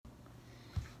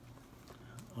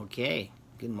Okay,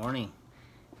 good morning,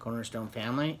 Cornerstone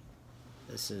family.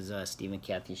 This is Stephen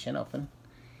Kathy Shenelfen,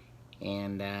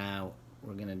 and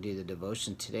we're going to do the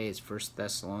devotion today. It's 1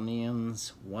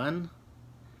 Thessalonians 1,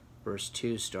 verse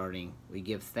 2 starting. We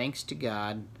give thanks to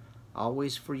God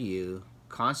always for you,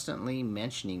 constantly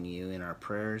mentioning you in our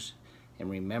prayers and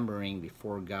remembering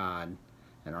before God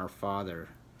and our Father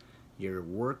your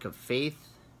work of faith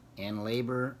and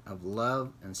labor of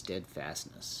love and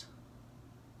steadfastness.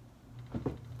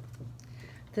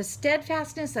 The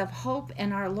steadfastness of hope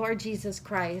in our Lord Jesus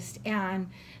Christ. And,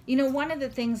 one of the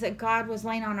things that God was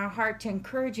laying on our heart to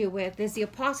encourage you with is the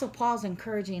Apostle Paul's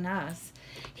encouraging us.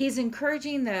 He's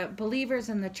encouraging the believers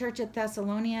in the church at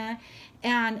Thessalonica,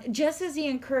 and just as he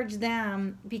encouraged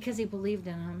them because he believed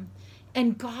in them.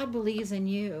 And God believes in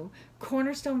you.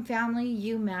 Cornerstone family,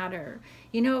 you matter.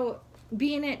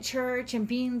 Being at church and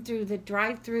being through the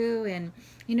drive-through and,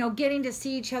 getting to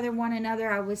see each other, one another,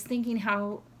 I was thinking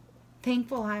how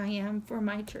thankful I am for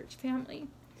my church family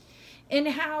and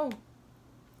how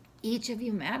each of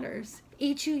you matters.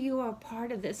 Each of you are a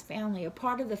part of this family, a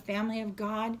part of the family of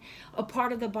God, a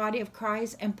part of the body of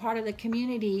Christ, and part of the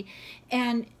community.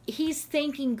 And he's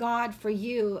thanking God for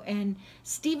you. And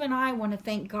Steve and I want to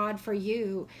thank God for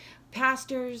you.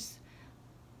 Pastors,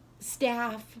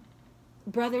 staff,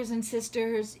 brothers and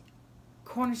sisters,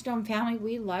 Cornerstone family,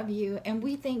 we love you and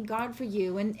we thank God for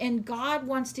you. And God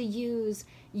wants to use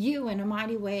you in a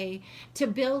mighty way to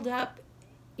build up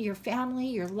your family,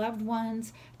 your loved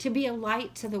ones, to be a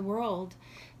light to the world,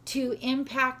 to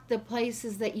impact the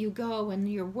places that you go and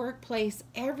your workplace,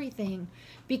 everything,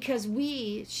 because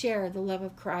we share the love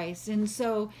of Christ. And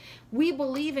so we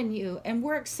believe in you and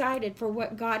we're excited for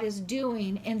what God is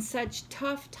doing in such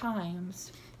tough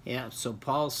times. Yeah, so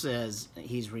Paul says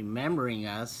he's remembering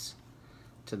us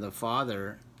to the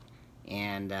Father,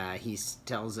 and he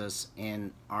tells us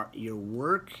in your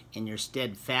work and your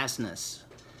steadfastness.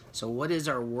 So what is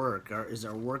our work? Is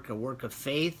our work a work of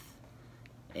faith?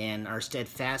 And our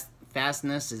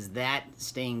steadfastness, is that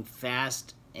staying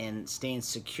fast and staying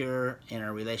secure in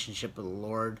our relationship with the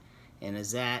Lord? And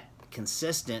is that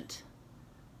consistent,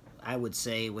 I would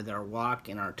say, with our walk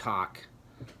and our talk?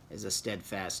 Is a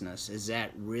steadfastness? Is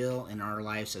that real in our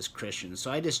lives as Christians?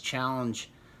 So I just challenge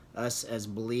us as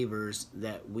believers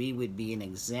that we would be an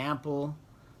example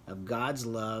of God's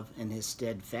love and his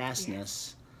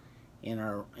steadfastness in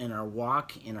our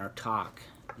walk, in our talk.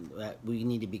 That we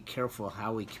need to be careful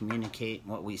how we communicate,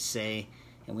 what we say,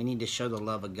 and we need to show the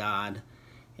love of God.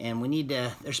 And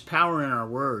there's power in our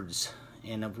words.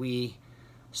 And if we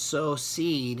sow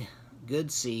seed,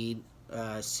 good seed,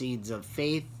 seeds of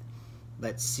faith,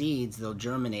 but seeds, they'll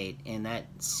germinate, and that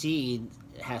seed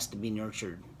has to be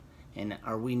nurtured. And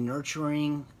are we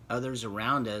nurturing others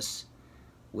around us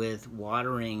with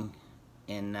watering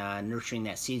and nurturing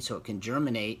that seed so it can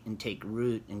germinate and take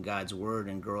root in God's word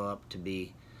and grow up to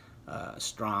be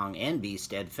strong and be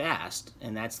steadfast?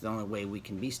 And that's the only way we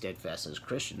can be steadfast as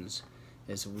Christians,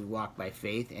 is we walk by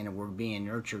faith and we're being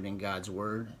nurtured in God's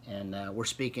word, and we're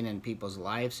speaking in people's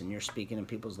lives, and you're speaking in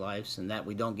people's lives, and that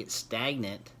we don't get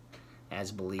stagnant as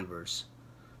believers,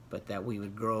 but that we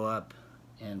would grow up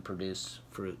and produce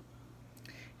fruit.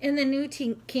 In the New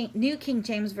King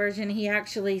James Version, he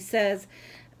actually says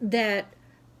that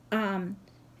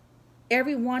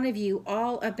every one of you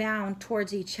all abound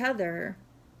towards each other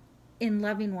in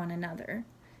loving one another.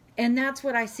 And that's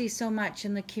what I see so much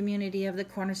in the community of the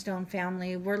Cornerstone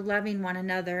family. We're loving one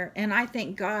another. And I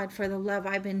thank God for the love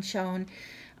I've been shown.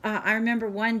 I remember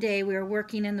one day we were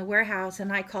working in the warehouse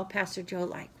and I called Pastor Joe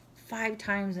like 5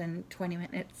 times in 20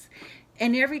 minutes.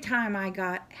 And every time I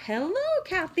got, hello,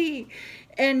 Kathy.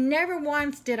 And never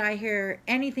once did I hear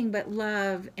anything but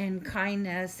love and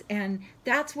kindness. And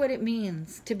that's what it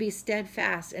means to be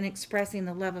steadfast and expressing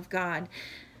the love of God.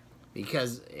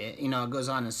 Because, it goes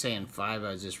on to say in 5, I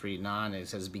was just reading on, it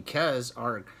says, because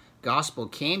our gospel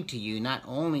came to you not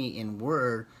only in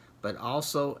word, but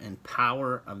also in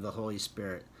power of the Holy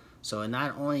Spirit. So it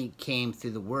not only came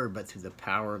through the word, but through the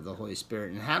power of the Holy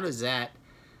Spirit. And how does that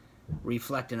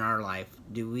reflect in our life?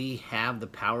 Do we have the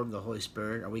power of the Holy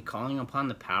Spirit? Are we calling upon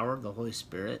the power of the Holy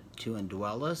Spirit to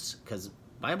indwell us? Because the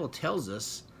Bible tells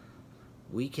us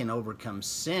we can overcome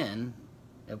sin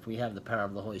if we have the power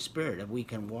of the Holy Spirit. If we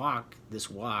can walk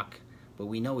this walk, but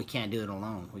we know we can't do it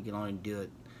alone. We can only do it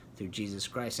through Jesus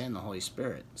Christ and the Holy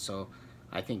Spirit. So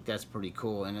I think that's pretty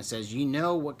cool. And it says, you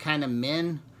know what kind of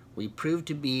men we prove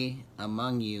to be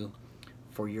among you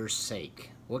for your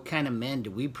sake. What kind of men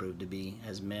do we prove to be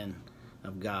as men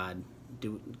of God?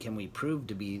 Can we prove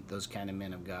to be those kind of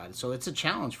men of God? So it's a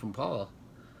challenge from Paul,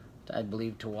 I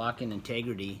believe, to walk in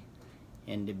integrity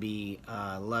and to be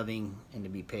loving, and to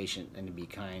be patient, and to be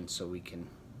kind, so we can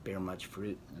bear much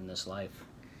fruit in this life.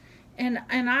 And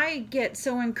I get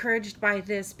so encouraged by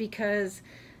this because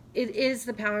it is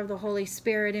the power of the Holy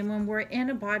Spirit. And when we're in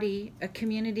a body, a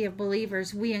community of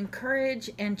believers, we encourage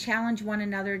and challenge one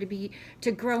another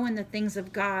to grow in the things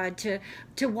of God,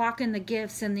 to walk in the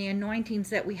gifts and the anointings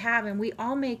that we have. And we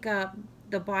all make up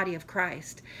the body of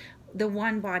Christ, the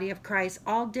one body of Christ,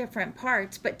 all different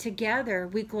parts, but together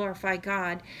we glorify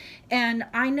God. And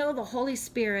I know the Holy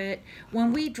Spirit,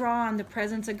 when we draw on the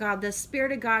presence of God, the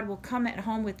Spirit of God will come at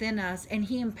home within us, and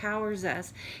He empowers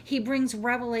us. He brings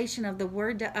revelation of the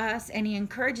Word to us, and He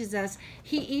encourages us.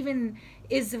 He even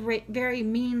is the very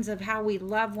means of how we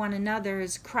love one another.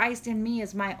 Is Christ in me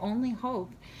is my only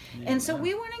hope. Amen. And so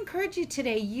we want to encourage you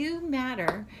today. You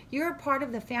matter. You're a part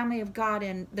of the family of God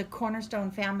and the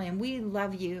Cornerstone family, and we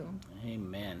love you.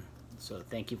 Amen. So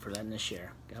thank you for letting us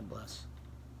share. God bless.